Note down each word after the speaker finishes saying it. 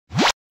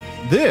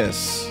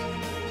This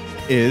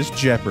is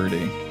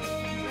Jeopardy.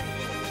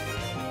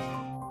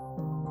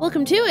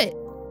 Welcome to it.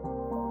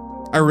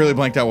 I really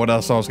blanked out what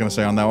else I was going to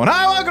say on that one.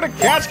 Hi, welcome to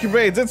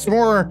CouchCapades. It's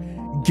more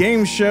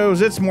game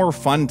shows. It's more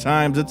fun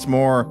times. It's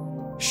more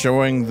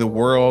showing the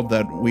world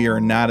that we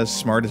are not as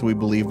smart as we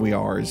believe we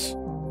are.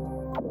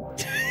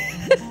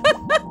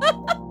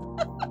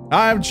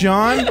 I'm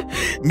John.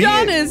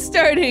 John is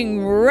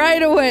starting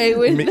right away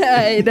with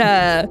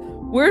that.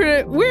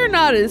 We're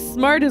not as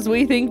smart as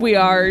we think we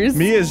are.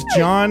 Me is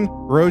John.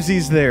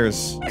 Rosie's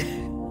theirs.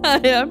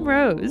 Hi, I'm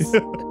Rose.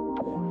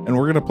 And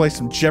we're gonna play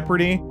some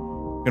Jeopardy.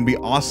 Gonna be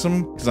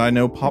awesome because I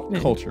know pop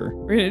culture.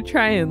 We're gonna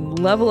try and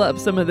level up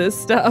some of this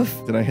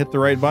stuff. Did I hit the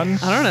right button?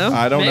 I don't know.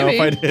 I don't know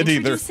if I did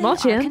either. Small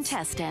chance.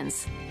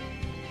 Contestants.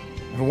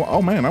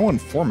 Oh man, I won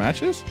 4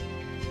 matches.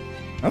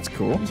 That's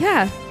cool.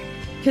 Yeah,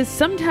 because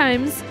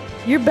sometimes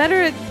you're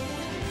better at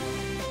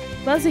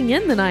buzzing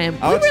in than I am.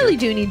 Oh, we really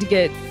do need to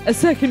get a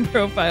second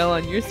profile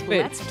on your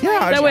Switch.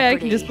 That way I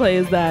can just play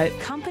as that.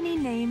 Company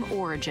name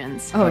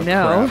origins. Oh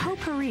no.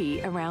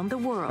 Potpourri around the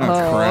world.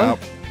 Oh crap.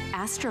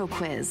 Astro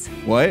quiz.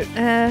 What?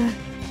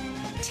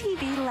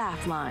 TV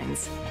laugh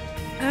lines.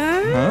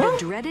 Huh? A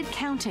dreaded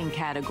counting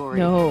category.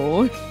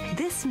 No.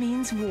 This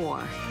means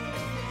war.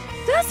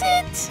 Does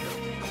it?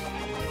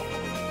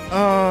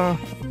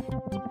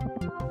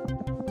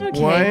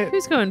 Okay. What?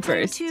 Who's going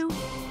first? 2.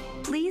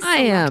 Please I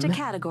select am. a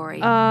category.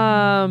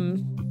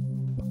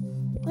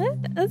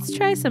 Let's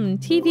try some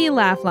TV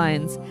laugh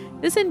lines.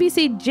 This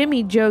NBC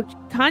Jimmy joked,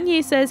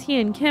 Kanye says he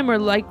and Kim are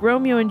like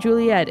Romeo and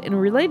Juliet. In a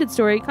related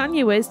story,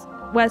 Kanye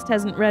West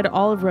hasn't read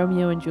all of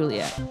Romeo and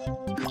Juliet.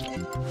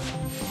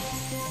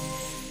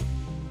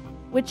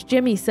 Which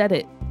Jimmy said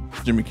it?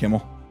 Jimmy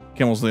Kimmel.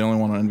 Kimmel's the only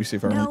one on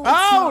NBC. No, Oh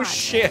not.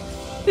 shit!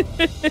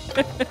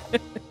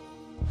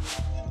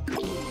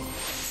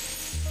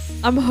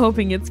 I'm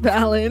hoping it's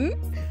Fallon.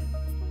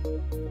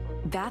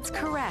 That's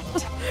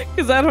correct.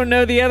 Because I don't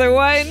know the other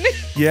one.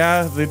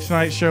 Yeah, the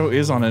Tonight Show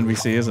is on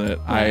NBC, isn't it?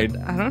 I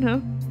don't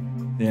know.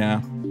 Yeah.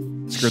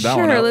 Screwed that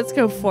one Sure, up. let's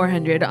go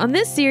 400. On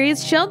this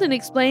series, Sheldon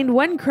explained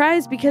one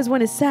cries because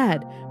one is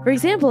sad. For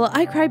example,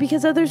 I cry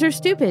because others are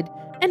stupid,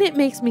 and it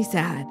makes me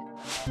sad.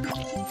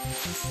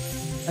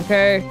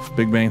 Okay.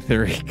 Big Bang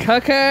Theory.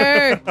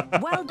 Cooker.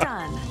 Well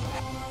done.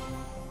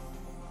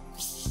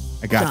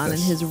 I got John this.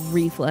 and his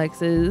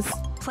reflexes.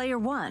 Player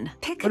 1.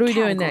 Pick What are a we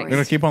doing category. We're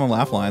gonna keep on the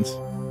laugh lines.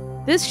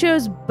 This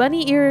show's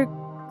bunny ear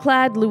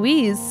clad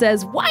Louise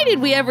says, why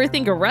did we ever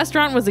think a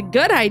restaurant was a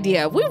good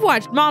idea? We've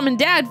watched mom and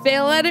dad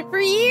fail at it for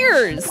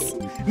years.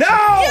 No!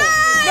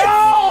 Yes!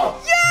 No!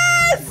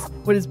 Yes!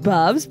 What is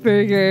Bob's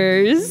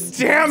Burgers?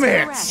 Damn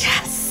it! Correct.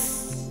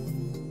 Yes!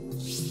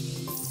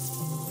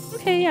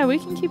 Okay, yeah, we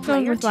can keep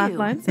going Player with laugh 2.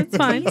 lines. It's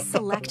fine. Please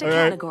select a All right.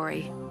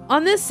 category.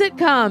 On this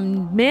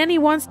sitcom, Manny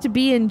wants to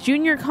be in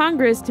junior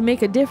Congress to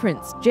make a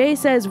difference. Jay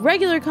says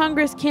regular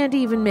Congress can't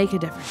even make a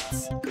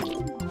difference.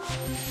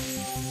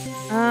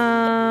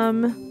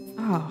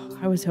 Oh,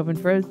 I was hoping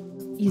for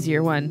an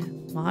easier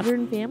one.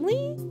 Modern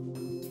Family?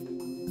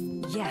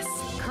 Yes,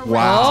 correct.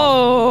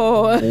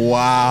 Wow. Oh,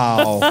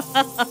 Wow.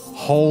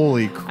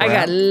 Holy crap. I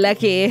got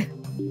lucky.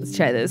 Let's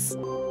try this.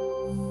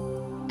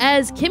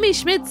 As Kimmy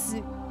Schmitz,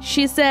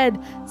 she said,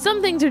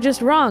 some things are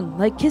just wrong,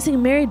 like kissing a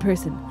married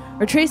person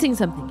or tracing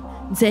something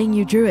and saying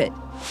you drew it.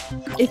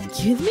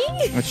 Excuse me?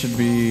 That should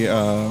be,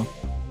 Oh,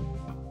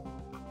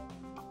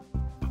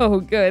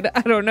 good.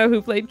 I don't know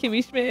who played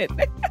Kimmy Schmidt.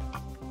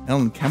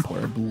 Ellen Kemper,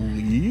 I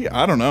believe.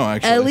 I don't know,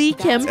 actually. Ellie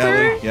Kemper?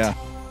 Ellie, yeah.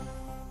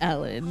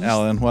 Ellen.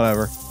 Ellen,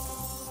 whatever.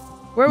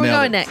 Where are we Nailed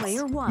going it. next?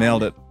 Player 1.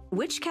 Nailed it.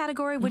 Which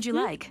category would you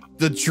like?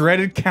 The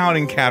dreaded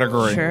counting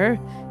category. Sure.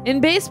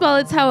 In baseball,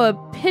 it's how a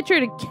pitcher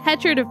to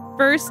catcher to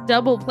first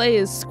double play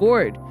is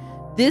scored.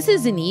 This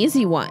is an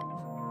easy one.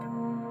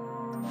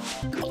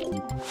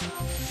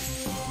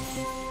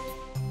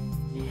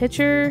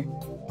 Pitcher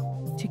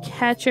to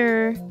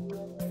catcher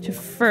to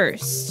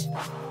first.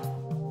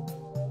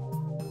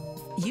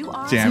 You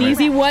are Damn An it.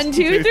 easy correct. 1,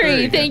 2,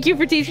 3. Thank you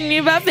for teaching me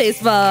about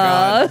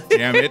baseball. God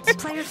damn it.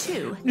 Player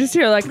 2. I'm just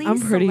here like, Please I'm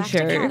pretty select a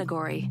sure.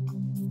 category.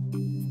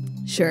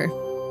 Sure.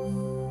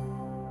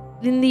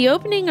 In the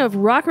opening of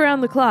Rock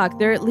Around the Clock,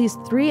 there are at least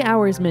 3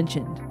 hours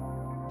mentioned.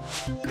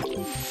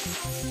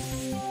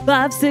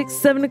 5, 6,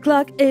 7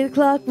 o'clock, 8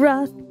 o'clock,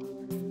 rock.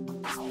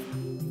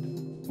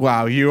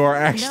 Wow, you are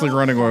actually No,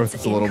 running away with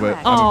that's this a little bit.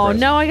 incorrect. I'm Oh,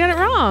 impressed. no, I got it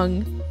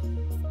wrong.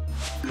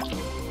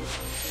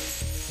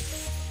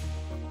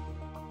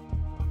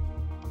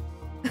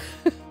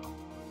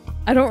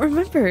 I don't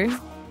remember.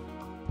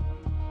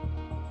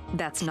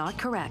 That's not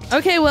correct.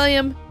 Okay,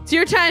 William, it's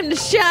your time to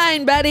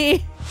shine,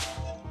 buddy.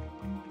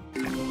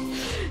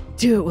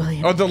 Do it,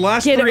 William. Oh, the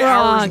last Get it 3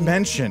 hours wrong.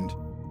 mentioned.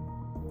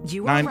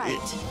 You are 9,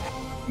 right.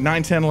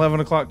 9, 10, 11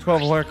 o'clock,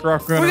 12 o'clock,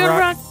 rock, We're gonna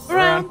rock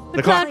around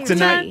the clock tonight.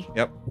 tonight.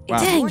 Yep. It's Wow.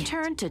 Dang your it.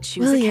 turn to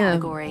choose William. a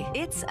category.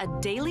 It's a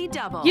daily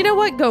double. You know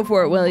what? Go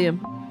for it, William.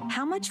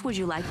 How much would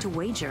you like to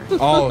wager?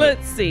 All of it.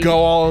 Let's see. Go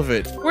all of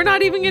it. We're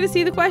not even going to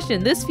see the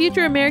question. This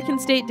future American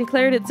state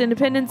declared its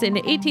independence in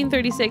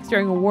 1836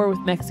 during a war with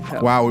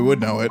Mexico. Wow, we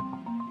would know it.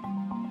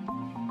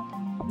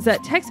 Is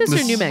that Texas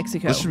or New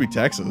Mexico? This should be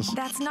Texas.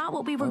 That's not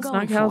what we were It's going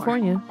not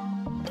California.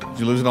 Did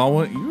you lose it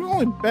all? You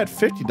only bet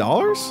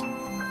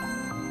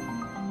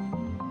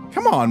 $50?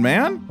 Come on,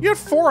 man. You had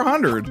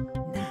 400.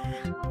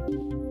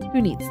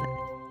 Who needs that?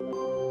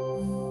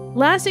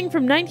 Lasting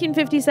from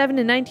 1957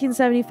 to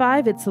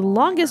 1975, it's the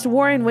longest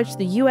war in which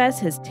the U.S.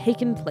 has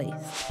taken part.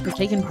 It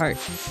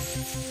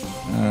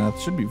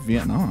should be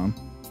Vietnam.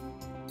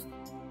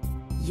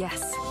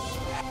 Yes.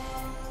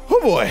 Oh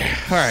boy.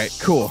 All right,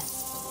 cool.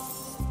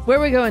 Where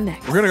are we going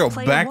next? We're going to go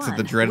Player back to one.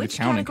 the dreaded Which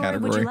accounting Would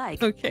category. you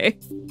like? Okay.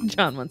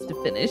 John wants to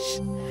finish.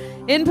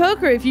 In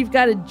poker, if you've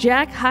got a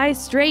jack high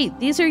straight,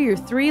 these are your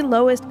 3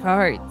 lowest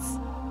cards.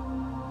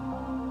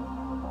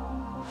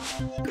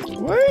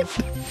 What?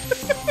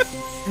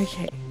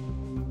 Okay.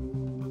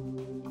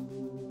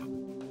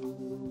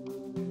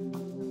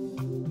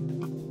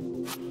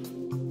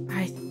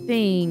 I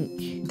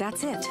think.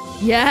 That's it.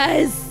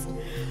 Yes!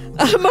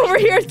 I'm over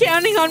here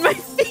counting on my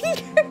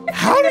finger.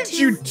 How did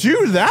you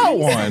do that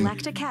one?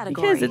 Select a category.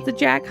 Because it's a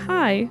jack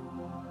high.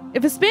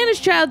 If a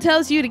Spanish child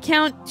tells you to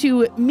count to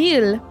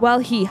 1000 while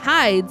he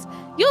hides,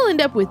 you'll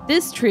end up with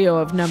this trio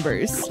of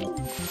numbers.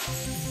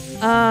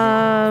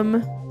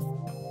 I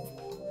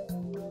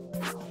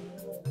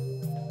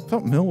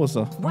thought Mill was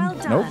a... Well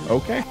done. Nope,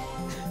 okay.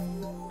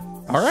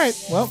 All right,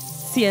 well.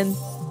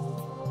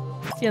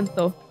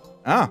 Ciento.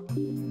 Ah.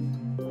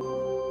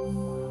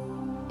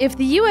 If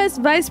the U.S.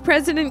 vice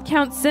president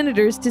counts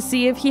senators to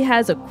see if he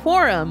has a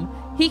quorum,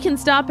 he can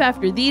stop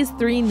after these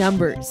 3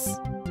 numbers.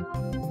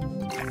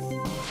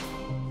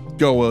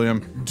 Go,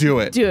 William. Do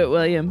it. Do it,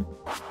 William.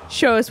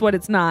 Show us what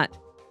it's not.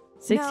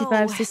 65,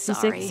 No, 66,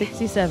 sorry.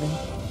 67.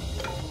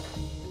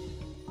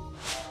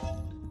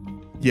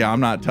 Yeah,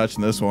 I'm not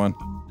touching this one.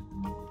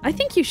 I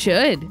think you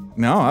should.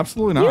 No,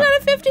 absolutely not. You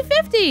got a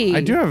 50-50.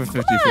 I do have a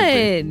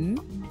 50-50.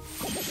 Fun.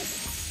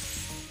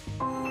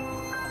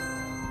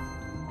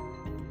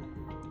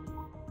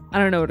 I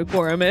don't know what a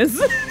quorum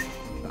is.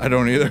 I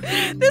don't either.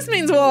 This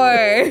means war.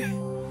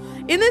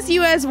 In this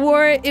U.S.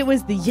 war, it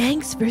was the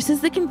Yanks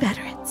versus the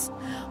Confederates.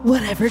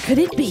 Whatever could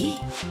it be?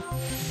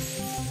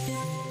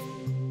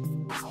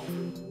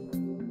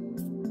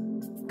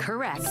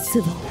 Correct.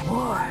 Civil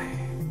War.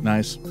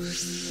 Nice.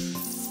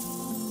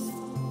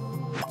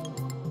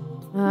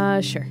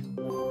 Sure.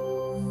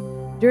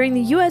 During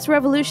the U.S.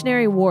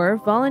 Revolutionary War,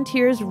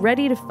 volunteers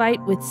ready to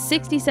fight with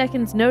 60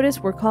 seconds notice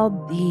were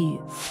called these.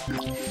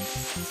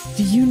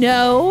 Do you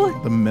know?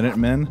 The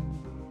Minutemen.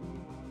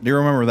 Do you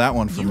remember that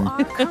one You from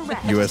are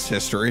correct. U.S.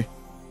 history?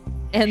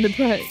 And the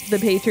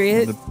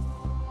Patriot.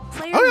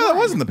 Player Oh, yeah, that one.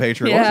 wasn't the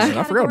Patriot, Yeah. was it?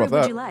 I forgot about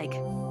Category that. Would you like?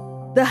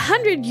 The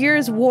 100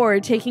 Years' War,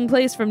 taking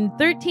place from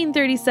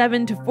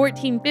 1337 to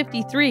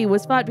 1453,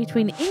 was fought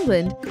between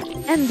England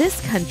and this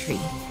country.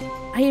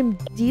 I am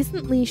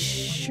decently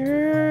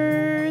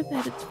sure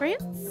that it's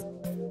France?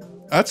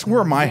 That's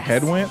where my Yes.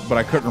 head went, but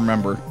I couldn't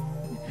remember.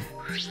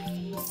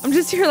 I'm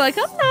just here like,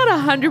 I'm not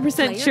 100%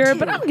 Player sure, two.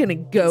 but I'm gonna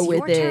go It's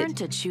with your turn it.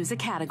 to choose a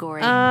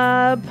category.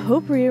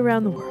 Potpourri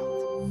around the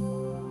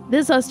world.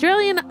 This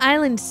Australian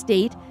island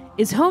state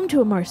is home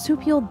to a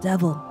marsupial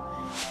devil.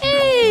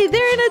 Hey,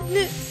 they're in a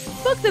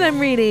book that I'm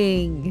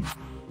reading.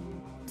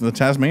 The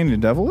Tasmanian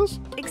Devil is?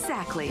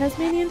 Exactly.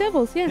 Tasmanian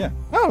devils, yeah. Yeah.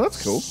 Oh,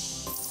 that's cool.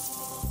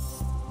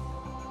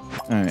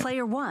 All right.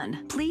 Player one,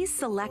 please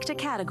select a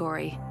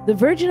category. The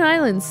Virgin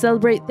Islands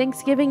celebrate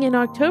Thanksgiving in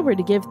October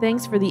to give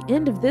thanks for the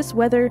end of this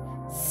weather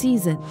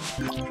season.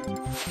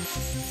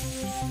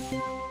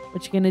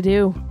 What you gonna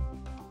do?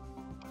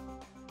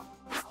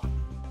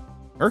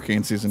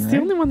 Hurricane season, It's right?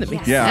 the only one that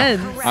makes Yeah.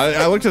 sense.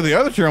 I looked at the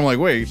other two. I'm like,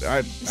 wait,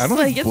 I don't like,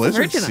 think it's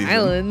Blizzard Virgin season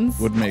Islands.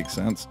 would make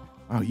sense.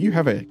 Oh, you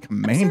have a Observe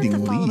commanding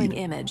the following lead.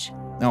 image.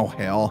 Oh,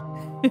 hell.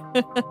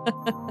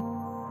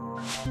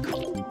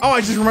 Oh, I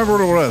just remember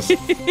what it was.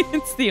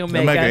 It's the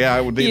Omega. Omega, yeah.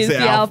 I would He is say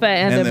the Alpha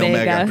and the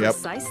Omega. Yep.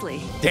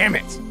 Precisely. Damn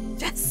it.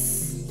 Yes.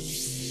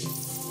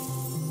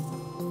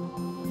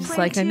 Just Player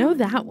like, I two, know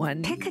that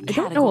one. pick a I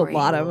don't know a category.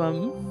 lot of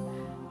them.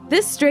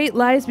 This strait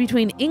lies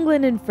between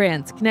England and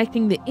France,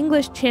 connecting the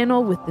English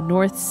Channel with the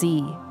North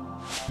Sea.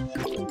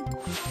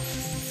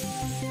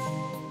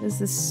 This is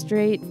the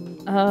Strait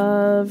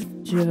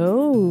of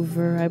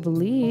Dover, I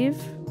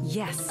believe.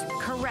 Yes,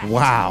 correct.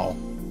 Wow.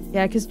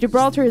 Yeah, because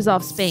Gibraltar is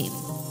off Spain.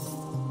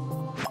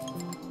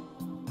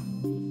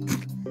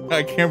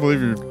 I can't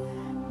believe you're...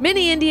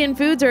 Many Indian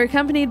foods are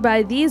accompanied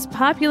by these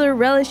popular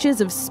relishes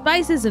of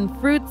spices and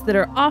fruits that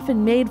are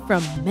often made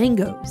from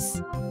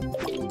mangoes.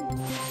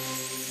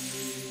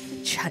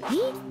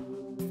 Chutney?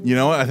 You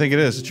know what? I think it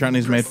is.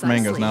 Chutney's made from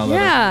mangoes now.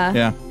 Yeah.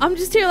 Yeah. I'm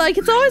just here like,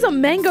 it's always a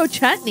mango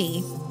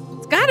chutney.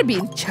 It's gotta be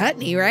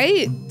chutney,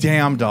 right?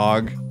 Damn,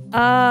 dog.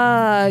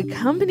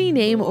 Company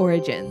name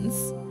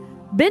origins.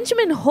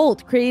 Benjamin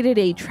Holt created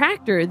a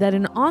tractor that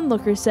an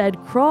onlooker said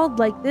crawled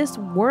like this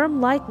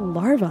worm-like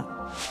larva.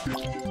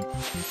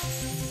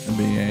 It'd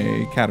be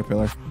a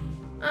caterpillar.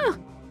 Oh.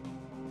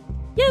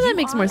 Yeah, that You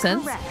makes more are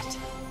sense. Correct.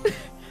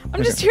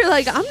 I'm just here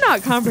like, I'm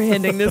not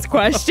comprehending this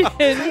question.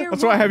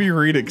 That's why I have you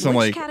read it, because I'm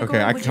Which like, category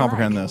okay, I would can you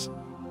comprehend like? this.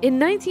 In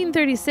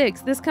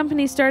 1936, this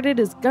company started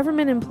as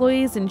Government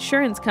Employees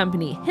Insurance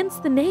Company, hence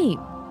the name.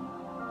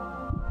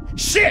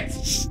 Shit!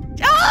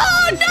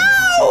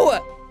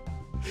 Oh, no!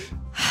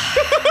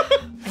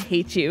 I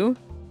hate you.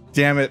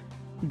 Damn it.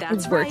 That's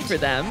It's worked right. for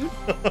them.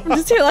 I'm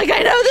just here like, I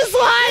know this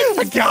one!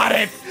 I got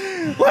it!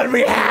 Let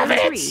me have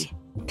Player it!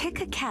 3.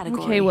 Pick a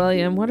category. Okay,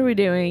 William, what are we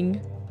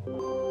doing?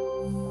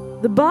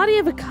 The body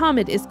of a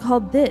comet is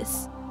called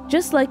this,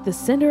 just like the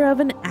center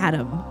of an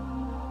atom.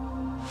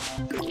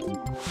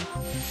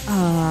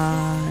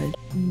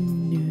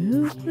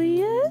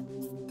 Nucleus?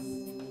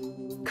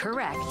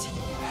 Correct.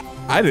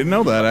 I didn't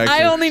know that, actually.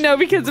 I only know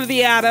because of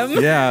the atom.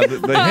 Yeah,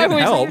 the I hint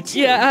was- helped.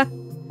 Yeah.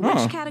 Which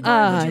Huh.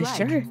 category would you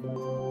like? Sure.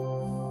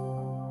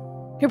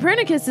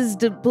 Copernicus's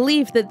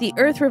belief that the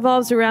Earth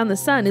revolves around the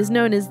sun is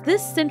known as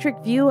this centric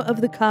view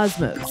of the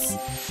cosmos.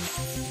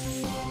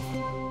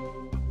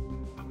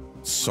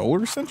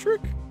 Solar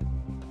centric?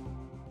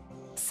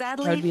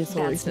 Sadly, That would be a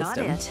solar that's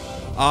system. not it.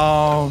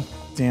 Oh,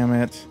 damn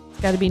it. It's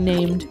got to be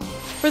named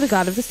for the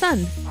god of the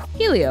sun,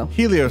 Helio.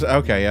 Helios.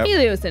 Okay, yep.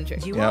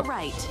 Heliocentric. You Yep. are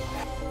right.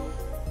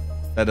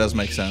 That does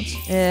make sense.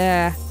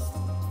 Yeah.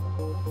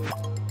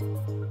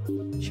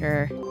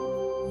 Sure.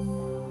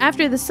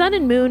 After the sun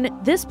and moon,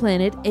 this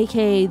planet,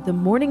 aka the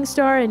morning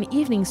star and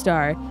evening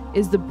star,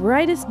 is the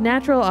brightest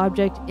natural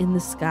object in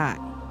the sky.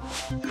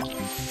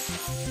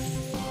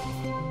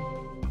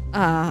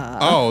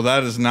 Oh,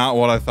 that is not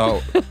what I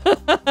thought.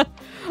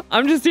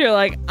 I'm just here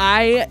like,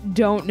 I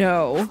don't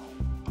know.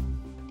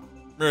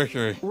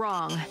 Mercury.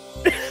 Wrong.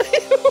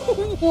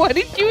 What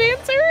did you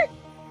answer?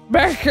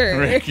 Mercury.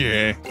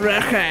 Mercury.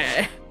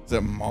 Mercury. Is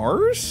it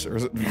Mars or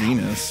is it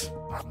Venus?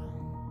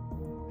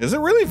 Is it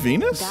really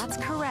Venus? That's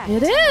correct.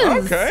 It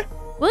is. Okay.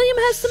 William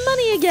has some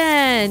money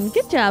again.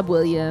 Good job,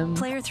 William.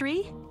 Player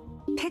 3,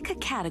 pick a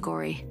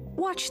category.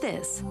 Watch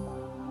this.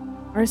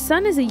 Our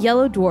sun is a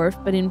yellow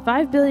dwarf, but in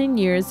 5 billion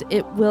years,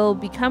 it will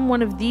become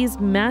one of these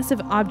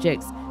massive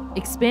objects,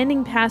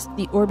 expanding past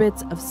the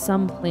orbits of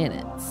some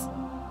planets.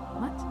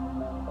 What?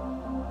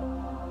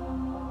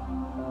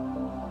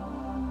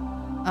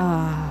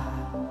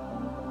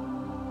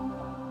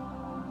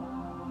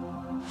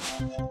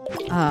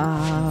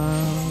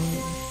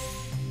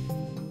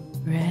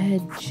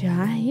 Red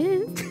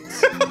giant?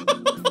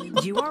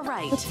 You are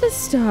right. What's the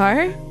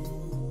star?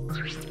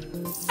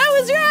 I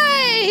was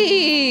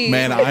right!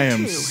 Man, I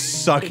am It's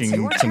sucking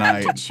your turn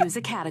tonight. to choose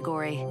a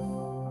category.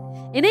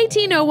 In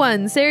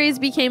 1801, Ceres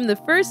became the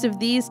first of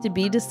these to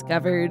be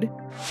discovered.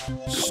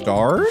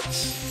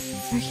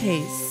 Stars?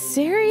 Okay,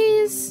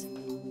 Ceres.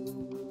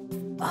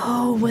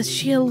 Oh, was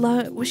she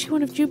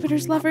one of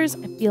Jupiter's lovers?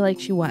 I feel like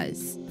she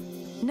was.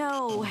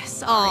 No,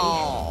 sorry.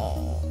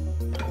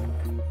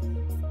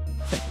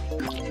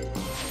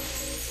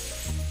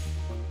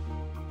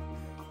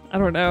 I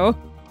don't know.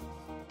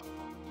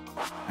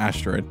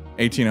 Asteroid.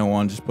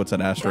 1801 just puts that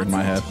asteroid in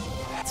my head.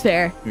 It's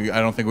fair. I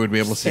don't think we'd be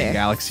able to see a Fair.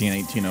 galaxy in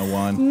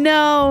 1801.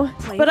 No,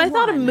 Player but I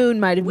thought a 1. moon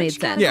might have made Which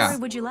sense. category Yeah.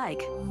 would you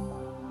like?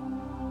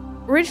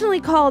 Originally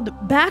called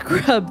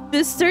Backrub,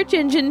 this search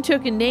engine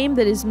took a name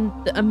that is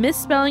a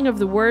misspelling of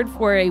the word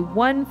for a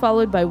 1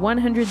 followed by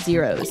 100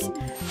 zeros.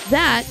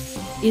 That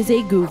is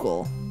a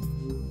Google.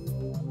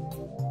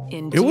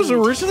 Indeed. It was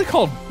originally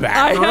called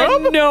I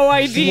Backrub? had no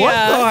idea. What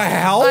the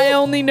hell? I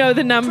only know the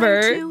Player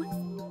number.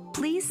 2,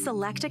 please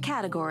select a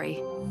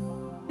category.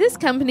 This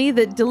company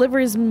that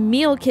delivers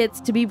meal kits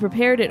to be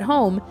prepared at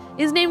home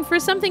is named for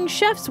something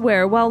chefs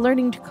wear while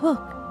learning to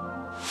cook.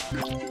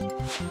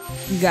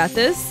 You got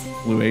this?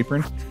 Blue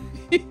Apron?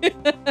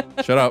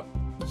 Shut up.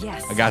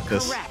 Yes. I got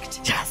this. Correct.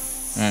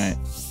 Yes. All right.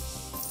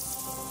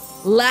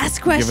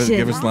 Last question.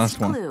 give us the last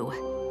one. clue.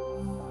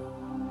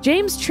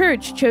 James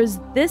Church chose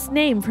this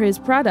name for his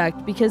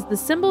product because the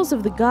symbols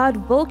of the god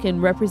Vulcan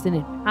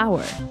represented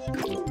power.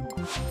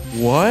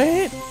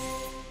 What?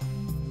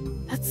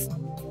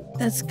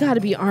 That's got to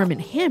be Arm and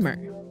Hammer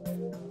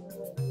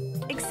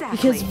Exactly.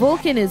 because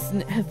Vulcan is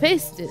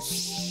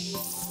Hephaestus.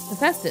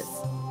 Hephaestus.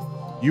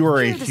 You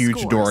are a Here are the huge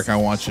scores. dork. I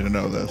want you to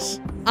know this.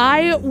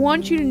 I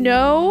want you to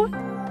know,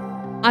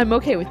 I'm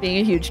okay with being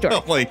a huge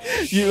dork. like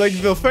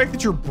the fact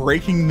that you're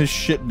breaking this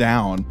shit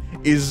down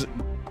is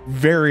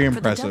very For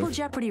the double impressive.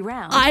 Jeopardy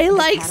round. I the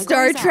like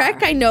Star categories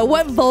Trek. are I know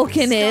what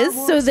Vulcan Star is,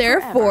 so Wars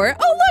therefore, forever.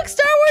 oh look,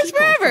 Star Wars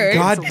People forever.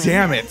 God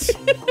damn it.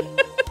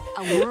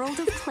 A World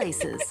of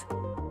Places.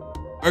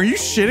 Are you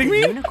shitting me?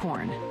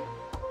 Unicorn.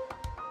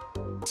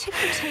 Ticker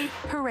tape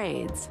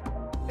parades.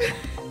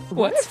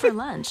 What? What's for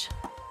lunch?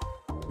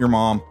 Your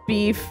mom.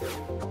 Beef.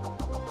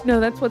 No,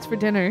 that's what's for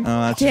dinner. Oh,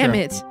 that's Damn true.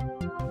 it.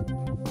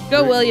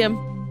 Go, William.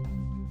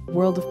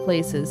 World of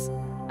Places.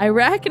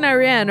 Iraq and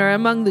Iran are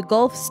among the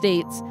Gulf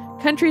states,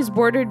 countries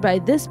bordered by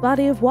this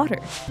body of water.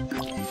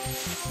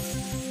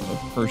 The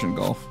Persian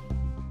Gulf.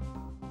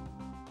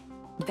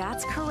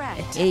 That's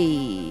correct.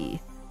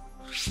 Hey.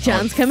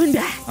 John's coming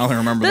back. I don't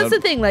remember That's that.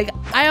 the thing. Like,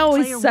 I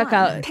always Player suck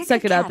one, pick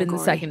it a up in the category.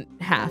 second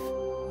half.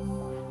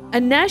 A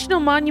national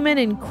monument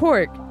in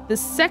Cork, the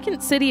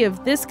second city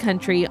of this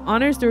country,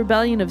 honors the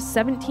rebellion of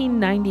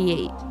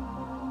 1798.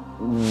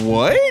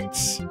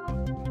 What?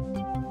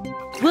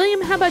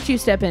 William, how about you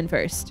step in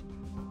first?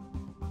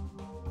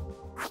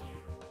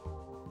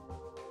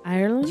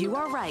 Ireland? You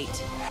are right.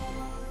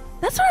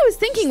 That's what I was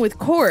thinking with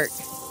Cork.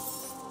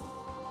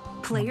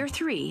 Player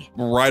 3.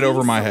 Right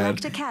over my head.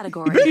 Select a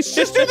category. Bitch,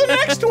 just do the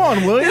next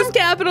one, William. This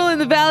capital in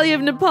the Valley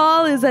of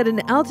Nepal is at an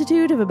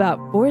altitude of about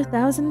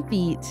 4,000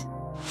 feet. Is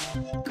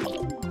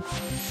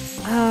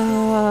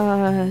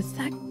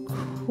that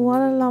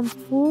Kuala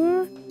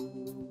Lumpur?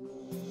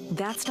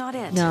 That's not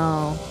it.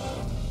 No.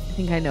 I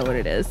think I know what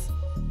it is.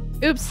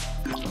 Oops.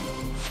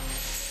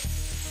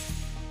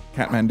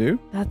 Kathmandu?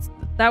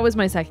 That was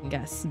my second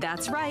guess.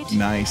 That's right.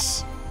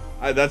 Nice.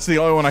 That's the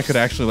only one I could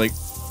actually, like,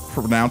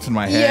 pronounce in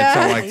my head. Yeah. So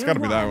I'm like, it's got to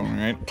be that one,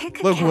 right? Pick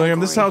a Look, William,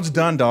 this is how category. it's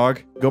done, dog.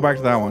 Go back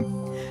to that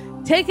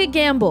one. Take a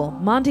gamble.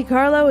 Monte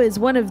Carlo is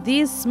one of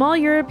these small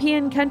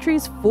European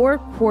countries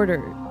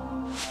four-quartered.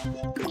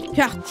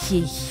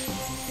 Quartier.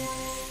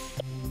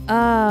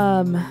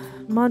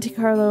 Monte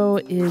Carlo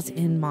is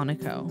in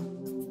Monaco.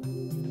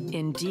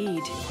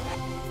 Indeed.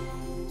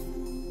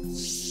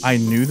 I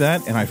knew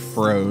that, and I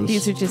froze.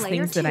 These are just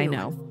Player things that I 2.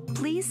 know.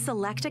 Please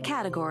select a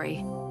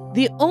category.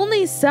 The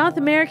only South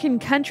American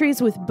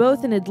countries with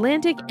both an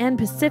Atlantic and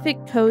Pacific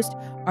coast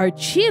are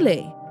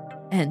Chile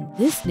and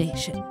this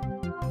nation.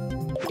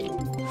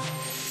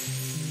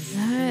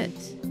 That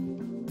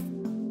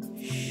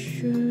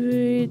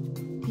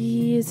should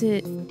be, is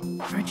it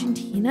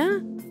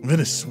Argentina?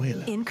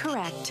 Venezuela.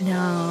 Incorrect.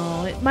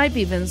 No, it might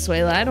be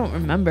Venezuela. I don't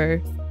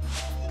remember.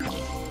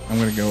 I'm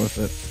going to go with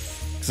it.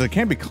 Because it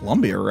can't be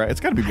Colombia, right? It's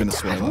got to be I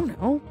Venezuela.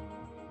 don't know.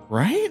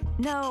 Right?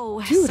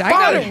 No. Dude, I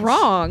got it Spanish.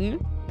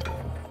 wrong.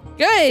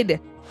 Good.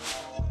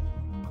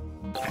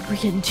 We're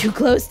getting too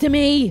close to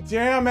me.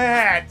 Damn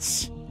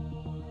it!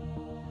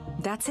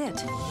 That's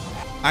it.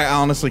 I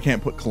honestly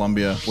can't put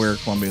Colombia where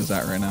Colombia is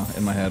at right now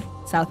in my head.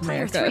 South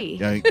Player America. 3.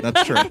 Yeah,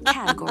 that's true.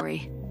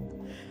 Category.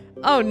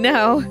 Oh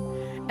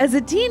no. As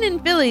a teen in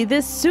Philly,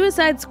 this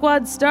Suicide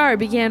Squad star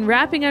began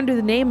rapping under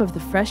the name of the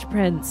Fresh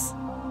Prince.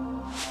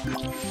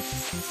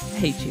 I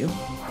hate you.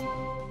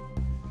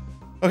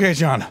 Okay,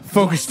 John,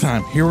 focus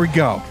time. Here we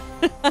go.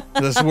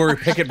 This is where we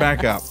pick it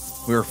back up.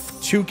 We're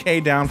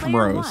 2K down from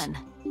Player Rose. 1.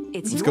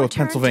 It's Let's your go with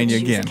turn Pennsylvania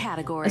to choose again. A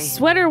category. A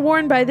sweater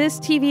worn by this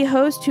TV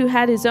host who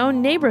had his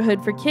own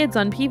neighborhood for kids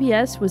on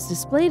PBS was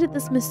displayed at the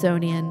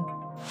Smithsonian.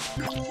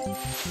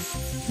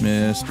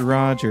 Mr.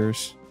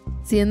 Rogers.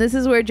 See, and this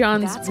is where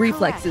John's That's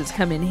reflexes correct.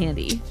 come in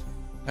handy.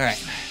 All right.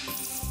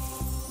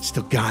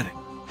 Still got it.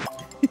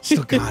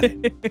 Still got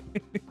it.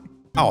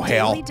 Oh,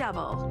 hell. Daily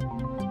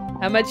double.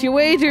 How much you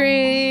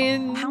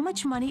wagering? How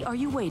much money are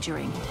you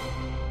wagering?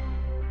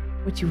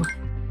 What you want?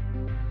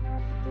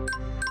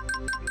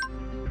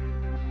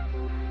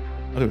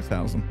 I'll do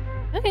 1,000.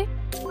 Okay.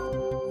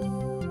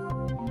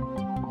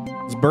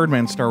 This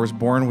Birdman star was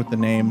born with the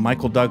name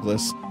Michael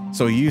Douglas,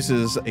 so he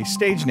uses a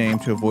stage name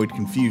to avoid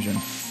confusion.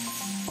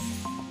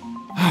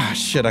 Ah,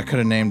 shit, I could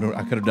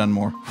have done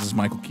more. This is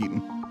Michael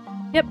Keaton.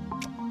 Yep.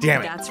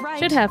 Damn it. That's right.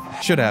 Should have.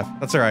 Should have.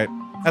 That's all right.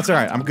 That's all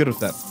right. I'm good with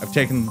that. I've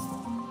taken...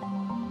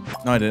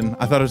 No, I didn't.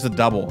 I thought it was a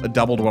double. It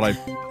doubled what I...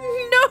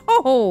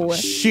 No.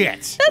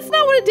 Shit. That's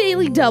not what a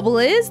daily double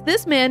is.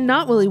 This man,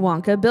 not Willy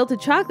Wonka, built a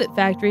chocolate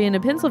factory in a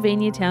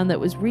Pennsylvania town that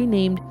was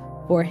renamed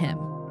for him.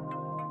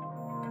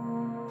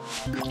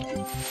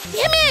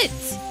 Damn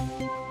it!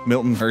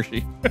 Milton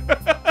Hershey.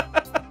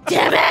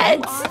 Damn it!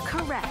 You are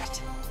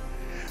correct.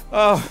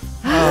 Oh.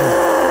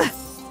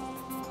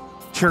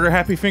 Sugar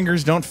happy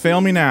fingers, don't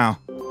fail me now.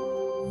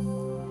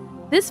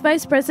 This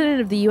vice president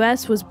of the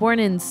U.S. was born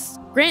in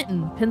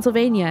Scranton,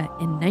 Pennsylvania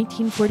in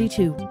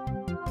 1942.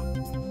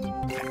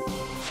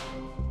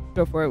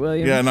 Go for it,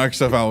 William. Yeah, knock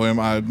yourself out, William.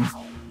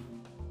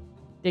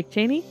 Dick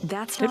Cheney?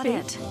 That's Could not be.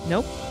 it.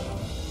 Nope.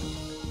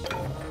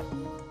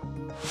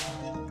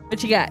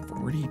 What you got?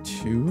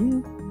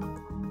 42?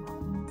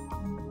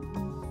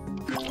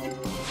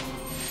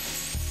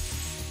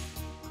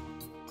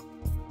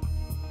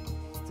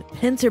 Is it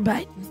Pence or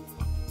Biden?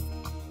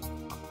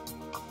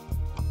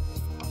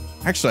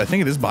 Actually, I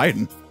think it is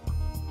Biden.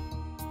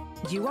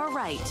 You are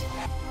right.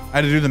 I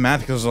had to do the math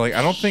because I was like,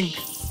 I don't think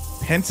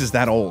Pence is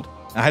that old.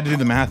 I had to do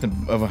the math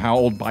of how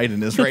old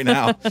Biden is right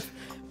now.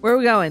 Where are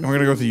we going? And we're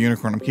going to go with the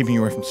unicorn. I'm keeping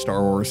you away from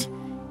Star Wars.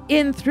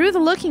 In Through the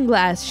Looking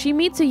Glass, she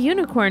meets a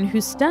unicorn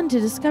who's stunned to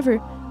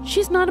discover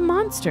she's not a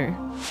monster.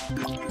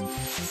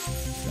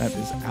 That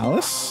is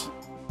Alice.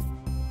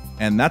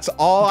 And that's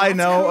all I That's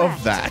know correct.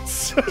 of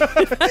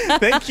that.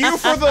 Thank you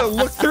for the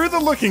look through the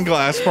looking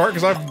glass part,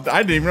 because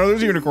I didn't even know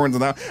there's unicorns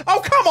in that.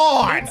 Oh, come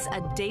on! It's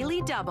a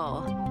daily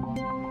double.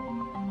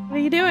 What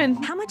are you doing?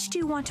 How much do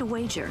you want to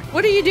wager?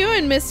 What are you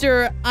doing,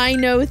 Mr. I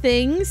Know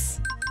Things?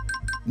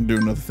 I'm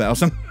doing another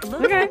 1,000.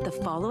 Look Okay. at the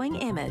following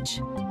image.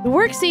 The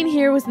work scene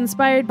here was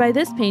inspired by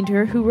this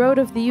painter who wrote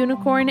of the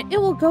unicorn, "It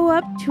will go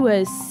up to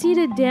a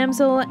seated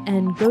damsel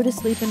and go to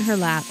sleep in her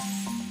lap."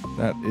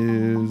 That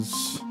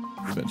is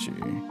Da Vinci.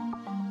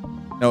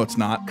 No, it's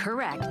not.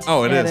 Correct.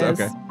 Oh, it Yeah, is. it is.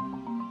 Okay.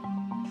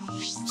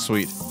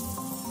 Sweet.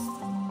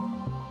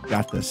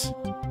 Got this.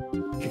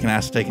 Kicking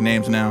ass, taking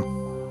names now.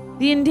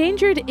 The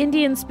endangered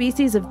Indian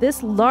species of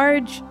this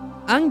large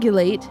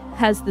ungulate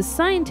has the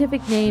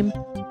scientific name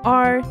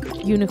R.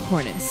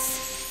 unicornis.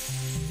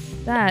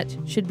 That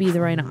should be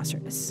the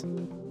rhinoceros.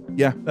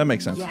 Yeah, that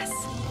makes sense. Yes.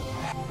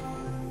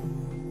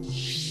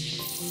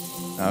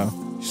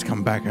 Oh, she's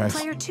coming back, guys.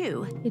 Player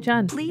 2. Hey,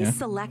 John. Please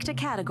select a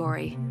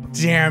category.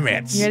 Damn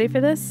it. You ready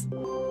for this?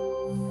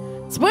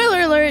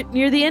 Spoiler alert!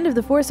 Near the end of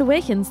The Force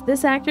Awakens,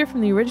 this actor from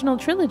the original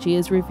trilogy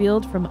is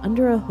revealed from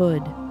under a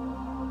hood.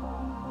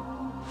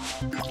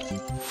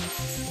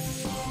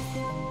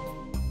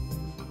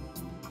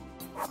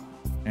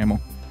 Ammo.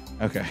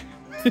 Okay.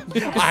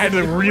 I had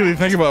to really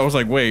think about it. I was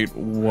like, wait,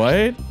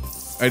 what?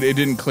 It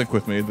didn't click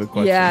with me, the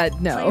question. Yeah,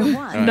 no. Player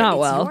 1. Not It's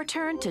well. your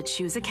turn to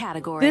choose a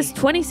category. This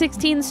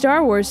 2016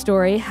 Star Wars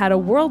story had a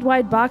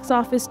worldwide box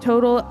office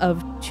total of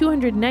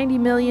 $290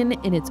 million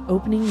in its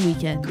opening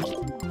weekend.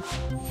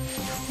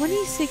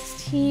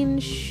 2016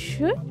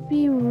 should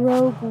be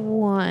Rogue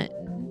One.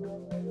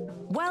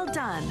 Well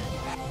done.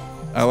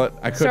 I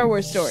couldn't. Star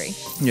Wars story.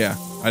 Yeah,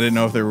 I didn't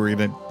know if they were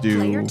gonna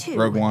Player do 2.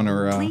 Rogue One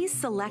or Please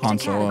select Han a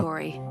Solo.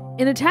 category.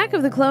 In Attack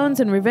of the Clones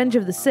and Revenge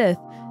of the Sith,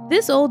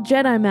 this old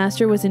Jedi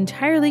Master was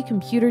entirely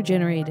computer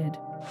generated.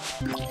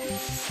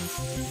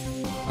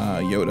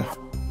 Yoda.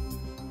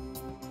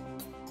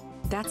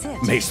 That's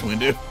it. Mace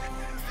Windu.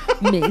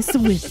 Mace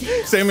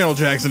Windu. Samuel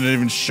Jackson didn't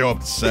even show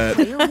up to set.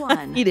 Player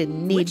 1. He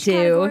didn't need Which to.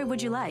 category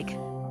would you like?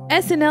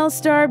 SNL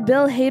star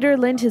Bill Hader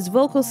lent his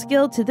vocal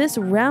skill to this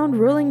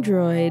round-rolling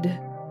droid.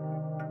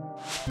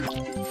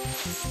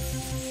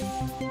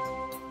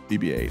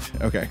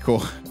 BB-8. Okay,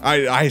 cool.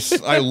 I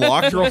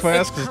locked real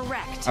fast because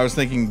Correct. I was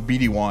thinking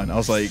BD-1. I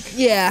was like,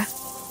 Yeah.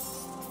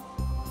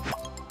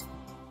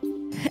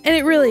 And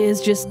it really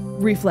is just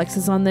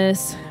reflexes on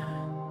this.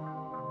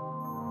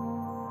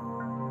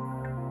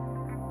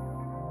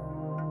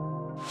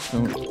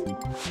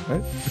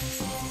 what?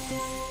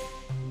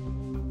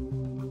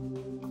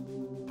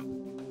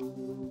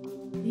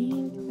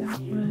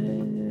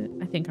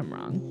 I think I'm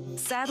wrong.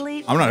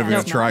 Sadly, I'm not even gonna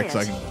that's try not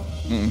because I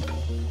it. can.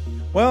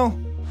 Well,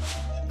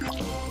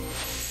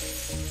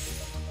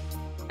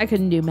 I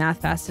couldn't do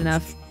math fast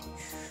enough.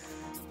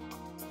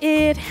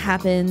 It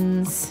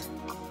happens.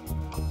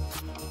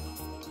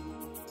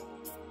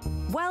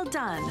 Well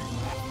done.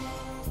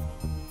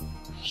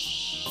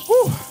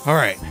 whew, all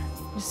right.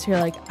 Just here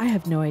like, I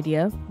have no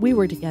idea. We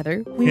were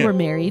together. We Yeah. were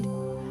married.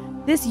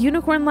 This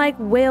unicorn-like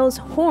whale's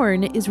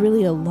horn is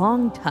really a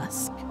long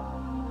tusk.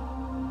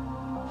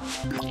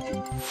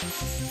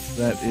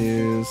 That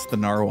is the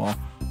narwhal,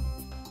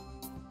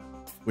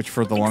 which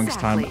for the longest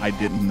time Exactly. I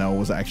didn't know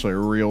was actually a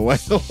real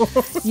whale.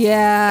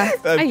 Yeah,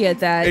 I get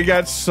that. It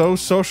got so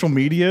social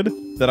media'd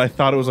that I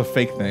thought it was a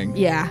fake thing.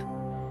 Yeah.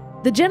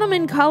 The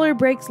gentleman collar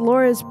breaks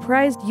Laura's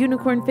prized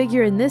unicorn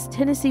figure in this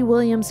Tennessee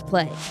Williams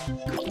play. I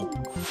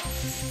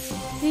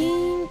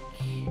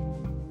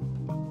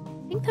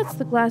think that's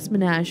the Glass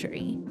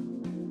Menagerie.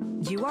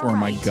 You are Where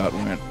my right. gut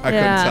went. I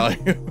Yeah.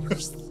 couldn't tell you.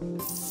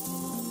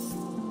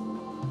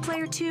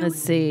 Player 2. Let's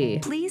see.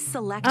 Please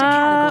select a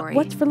category.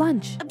 What's for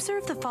lunch?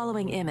 Observe the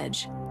following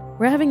image.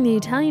 We're having the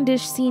Italian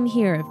dish seen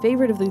here, a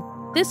favorite of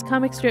this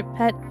comic strip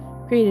pet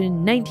created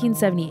in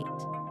 1978.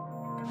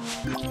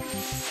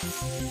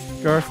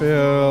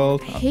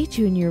 Garfield. I hate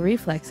you and your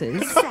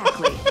reflexes.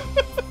 Exactly.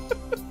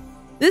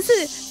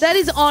 That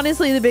is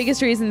honestly the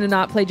biggest reason to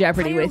not play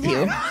Jeopardy Player with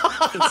you. 1.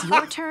 It's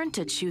your turn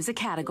to choose a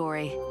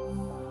category.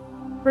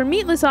 For a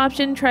meatless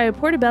option, try a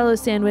portobello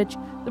sandwich,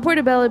 the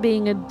portobello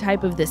being a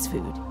type of this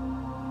food.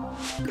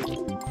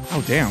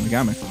 Oh, damn. You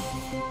got me.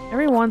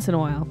 Every once in a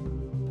while.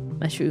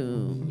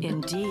 Mushroom.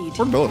 Indeed.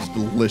 Portobello's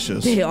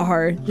delicious. They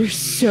are. They're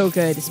so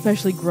good,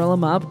 especially grill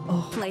them up.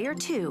 Oh, Player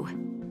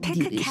 2. Pick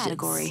Delicious. a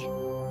category.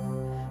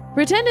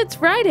 pretend it's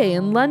Friday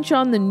and lunch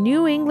on the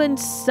New England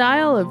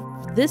style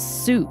of this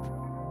soup.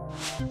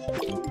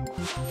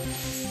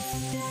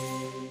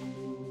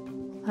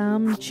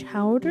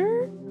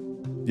 Chowder?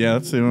 Yeah,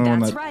 that's the only one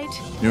That's that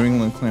right. New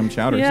England clam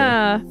chowder.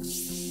 Yeah.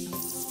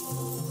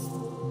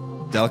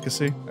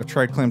 Delicacy. I've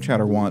tried clam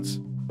chowder once.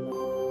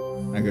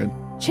 Not good.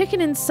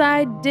 Chicken and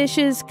side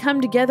dishes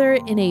come together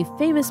in a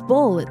famous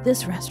bowl at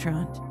this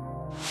restaurant.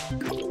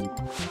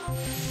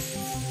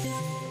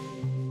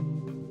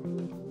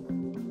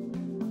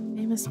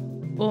 Famous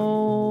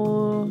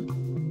bowl.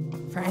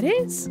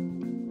 Fridays?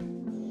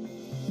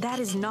 That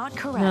is not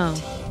correct. No.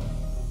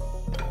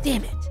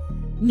 Damn it.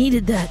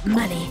 Needed that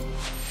money.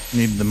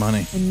 Needed the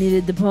money. And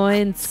needed the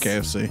points.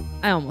 KFC.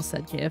 I almost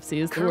said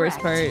KFC is the worst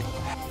part.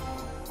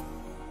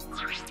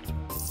 Correct.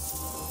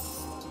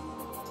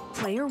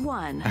 Player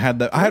 1. I had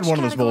that. I had Which one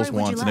of those bowls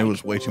category would you once, and it like?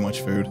 was way too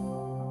much food.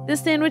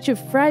 This sandwich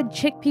of fried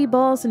chickpea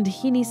balls and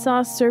tahini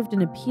sauce served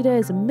in a pita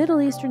is a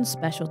Middle Eastern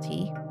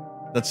specialty.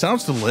 That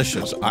sounds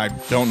delicious. I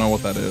don't know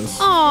what that is.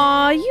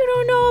 Aw, you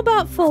don't know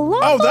about falafel?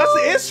 Oh,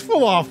 that's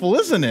falafel,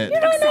 isn't it? You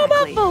don't know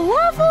about Exactly.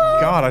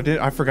 falafel? God,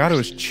 I forgot it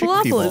was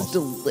chickpea Falafel is balls.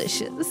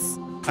 delicious.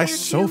 I Player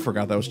so 2.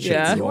 forgot that was chickpea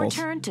Yeah. It's your balls.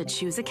 turn to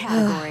choose a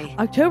category.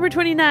 October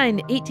 29,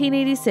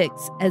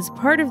 1886, as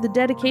part of the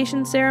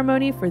dedication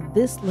ceremony for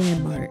this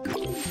landmark.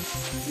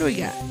 What do we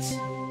got?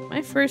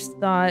 My first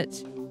thought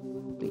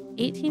Wait,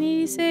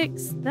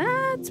 1886?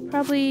 That's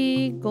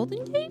probably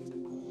Golden Gate?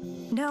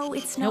 No,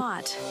 it's Nope.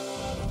 not.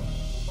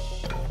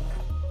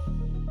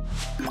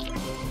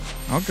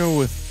 I'll go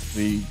with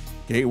the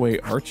Gateway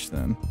Arch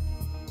then.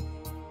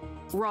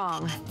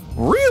 Wrong.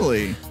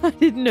 Really? I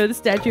didn't know the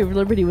Statue of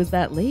Liberty was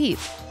that late.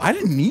 I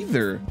didn't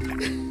either.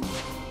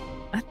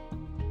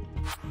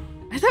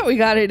 I thought we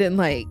got it in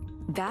like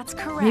That's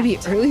correct. maybe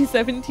early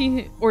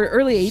 17 or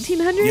early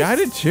 1800s. Yeah, I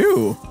did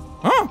too.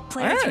 Huh.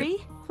 Player all right. 3?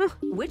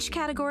 Which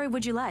category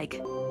would you like?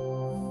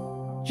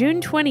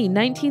 June 20,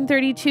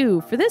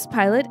 1932, for this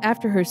pilot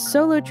after her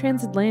solo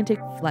transatlantic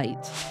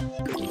flight.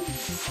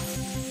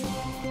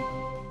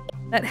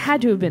 That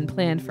had to have been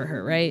planned for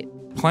her, right?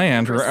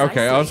 Planned. Okay, I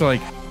Precisely. was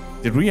like,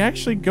 did we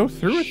actually go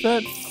through with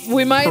that?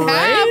 We might Parade?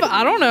 have.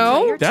 I don't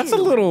know. Player That's a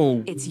 2.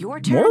 little It's your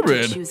turn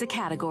morbid. to choose a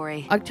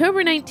category.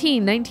 October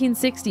 19,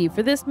 1960,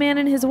 for this man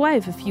and his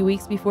wife a few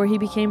weeks before he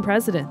became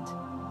president.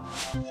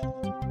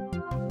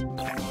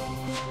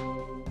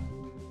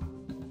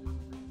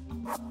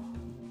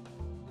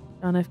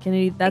 John F.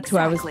 Kennedy, that's who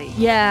I was.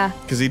 Exactly. Yeah,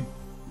 Because he,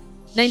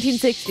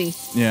 1960.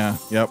 yeah,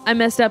 yep. I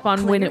messed up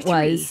on when Player it 3.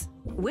 was.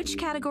 Which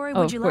category Oh,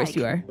 would of you course like?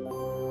 you are.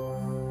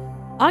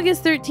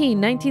 August 13,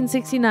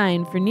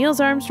 1969, for Niels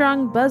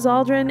Armstrong, Buzz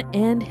Aldrin,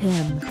 and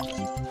him.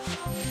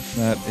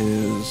 That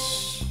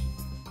is.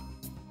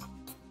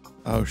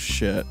 Oh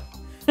shit.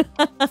 I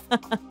don't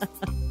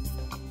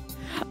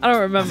I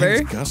think remember.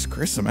 it's Gus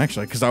Grissom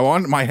actually, because I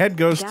want my head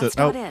goes That's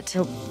to. not it.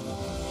 Nope.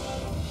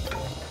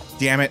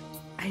 Damn it!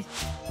 I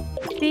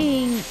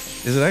think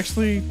Is it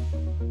actually?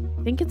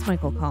 it's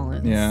Michael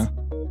Collins. Yeah.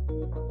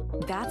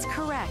 That's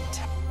correct.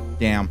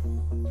 Damn.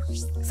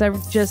 Because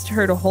I've just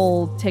heard a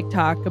whole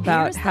TikTok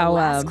about Here's the how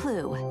last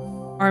clue.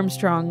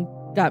 Armstrong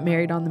got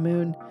married on the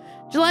moon.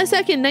 July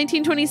 2nd,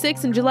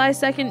 1926 and July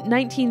 2nd,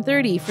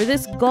 1930 for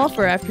this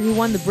golfer after he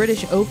won the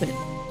British Open.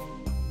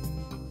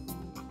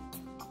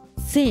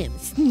 Sam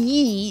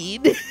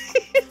Snead.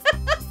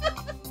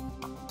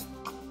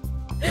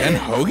 Ben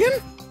Hogan?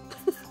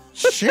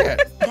 Shit.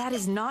 That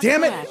is not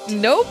Damn it. correct.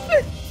 Nope.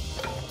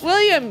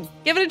 William,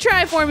 give it a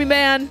try for me,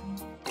 man.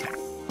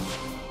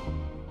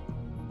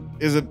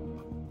 Is it?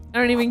 I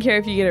don't even care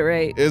if you get it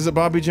right. Is it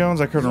Bobby Jones?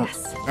 I couldn't.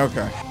 Yes.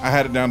 Okay, I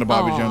had it down to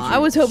Bobby Aw, Jones. I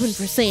was hoping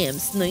for Sam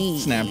Snead.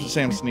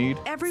 Sam Snead.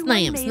 Everyone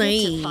Slam made it to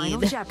Snead.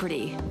 Final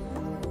Jeopardy.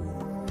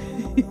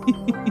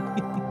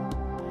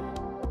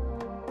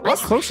 A lot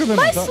closer than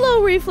My I thought.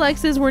 slow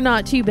reflexes were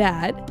not too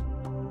bad.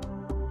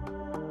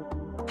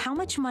 How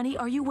much money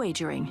are you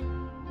wagering?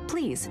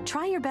 Please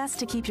try your best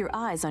to keep your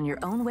eyes on your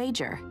own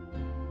wager.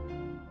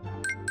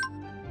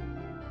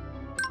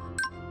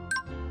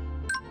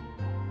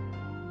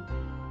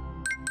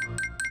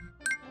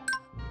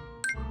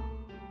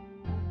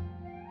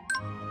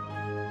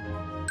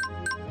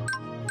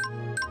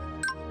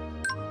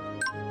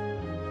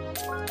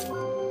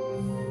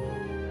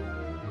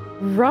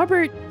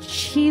 Robert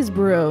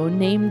Cheeseborough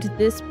named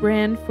this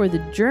brand for the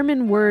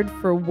German word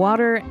for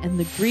water and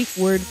the Greek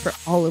word for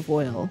olive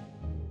oil.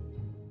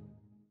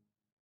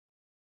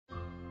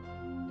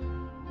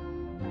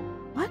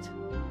 What?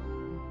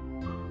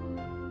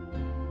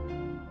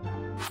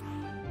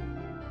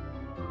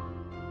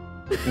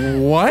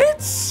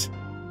 What?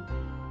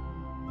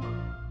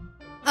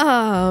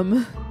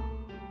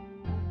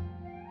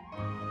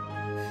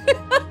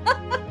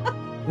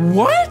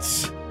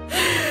 What?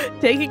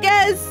 Take a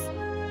guess.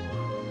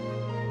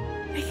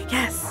 Take a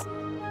guess.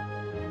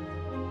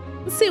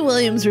 Let's see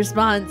William's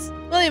response.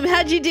 William,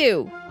 how'd you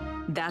do?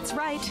 That's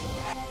right.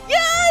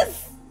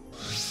 Yes!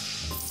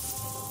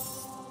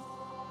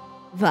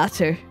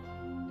 Water.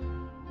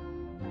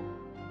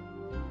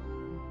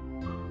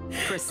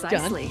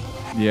 Precisely.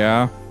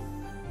 Yeah.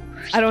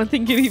 I don't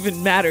think it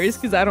even matters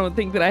because I don't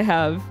think that I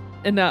have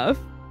enough.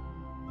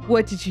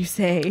 What did you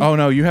say? Oh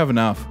no, you have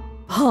enough.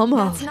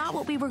 That's not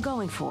what we were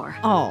going for.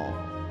 Oh.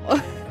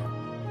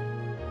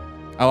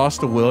 I lost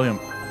to William.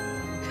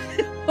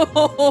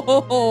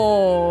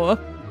 Oh.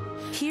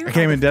 Here I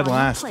came are in the dead final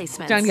last.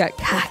 placements. John got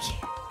cocky.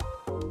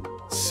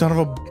 Son of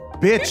a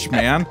bitch,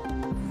 man.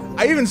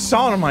 I even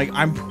saw it. I'm like,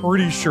 I'm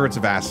pretty sure it's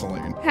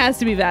Vaseline. Has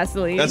to be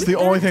Vaseline. That's the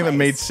only thing that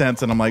made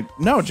sense. And I'm like,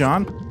 no,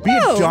 John, be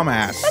No. a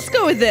dumbass. Let's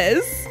go with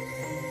this.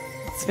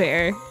 It's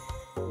fair.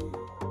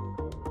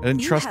 I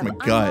didn't You trust have my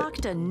gut.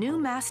 unlocked a new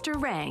master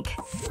rank.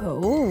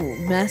 Oh,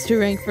 master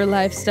rank for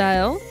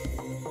lifestyle.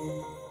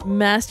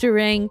 Master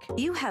rank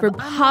You have for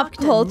unlocked pop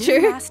a new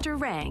culture. master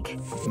rank.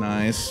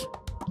 Nice.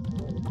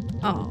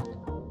 Oh,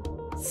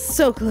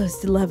 so close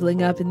to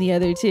leveling up in the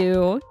other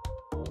two.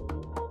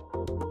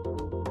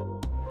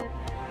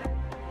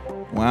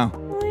 Wow.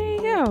 Well, there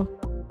you go.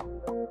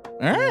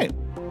 All right.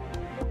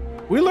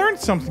 We learned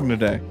something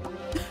today.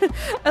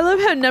 I love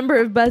how number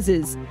of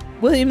buzzes.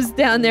 William's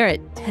down there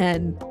at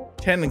 10.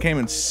 10 and came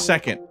in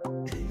second.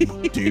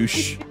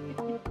 Douche.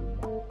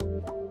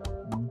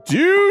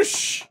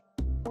 Douche.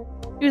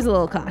 He was a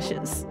little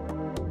cautious.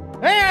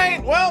 All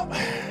right. Well,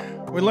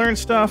 we learned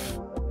stuff,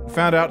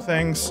 found out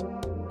things,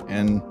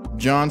 and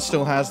John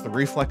still has the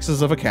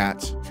reflexes of a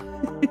cat.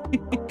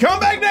 Come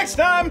back next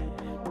time.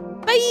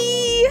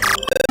 Bye.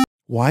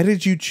 Why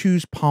did you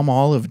choose palm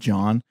olive,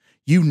 John?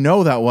 You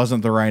know that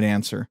wasn't the right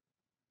answer.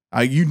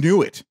 You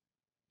knew it.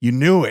 You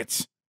knew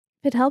it.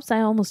 If it helps,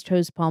 I almost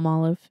chose palm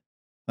olive.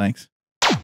 Thanks.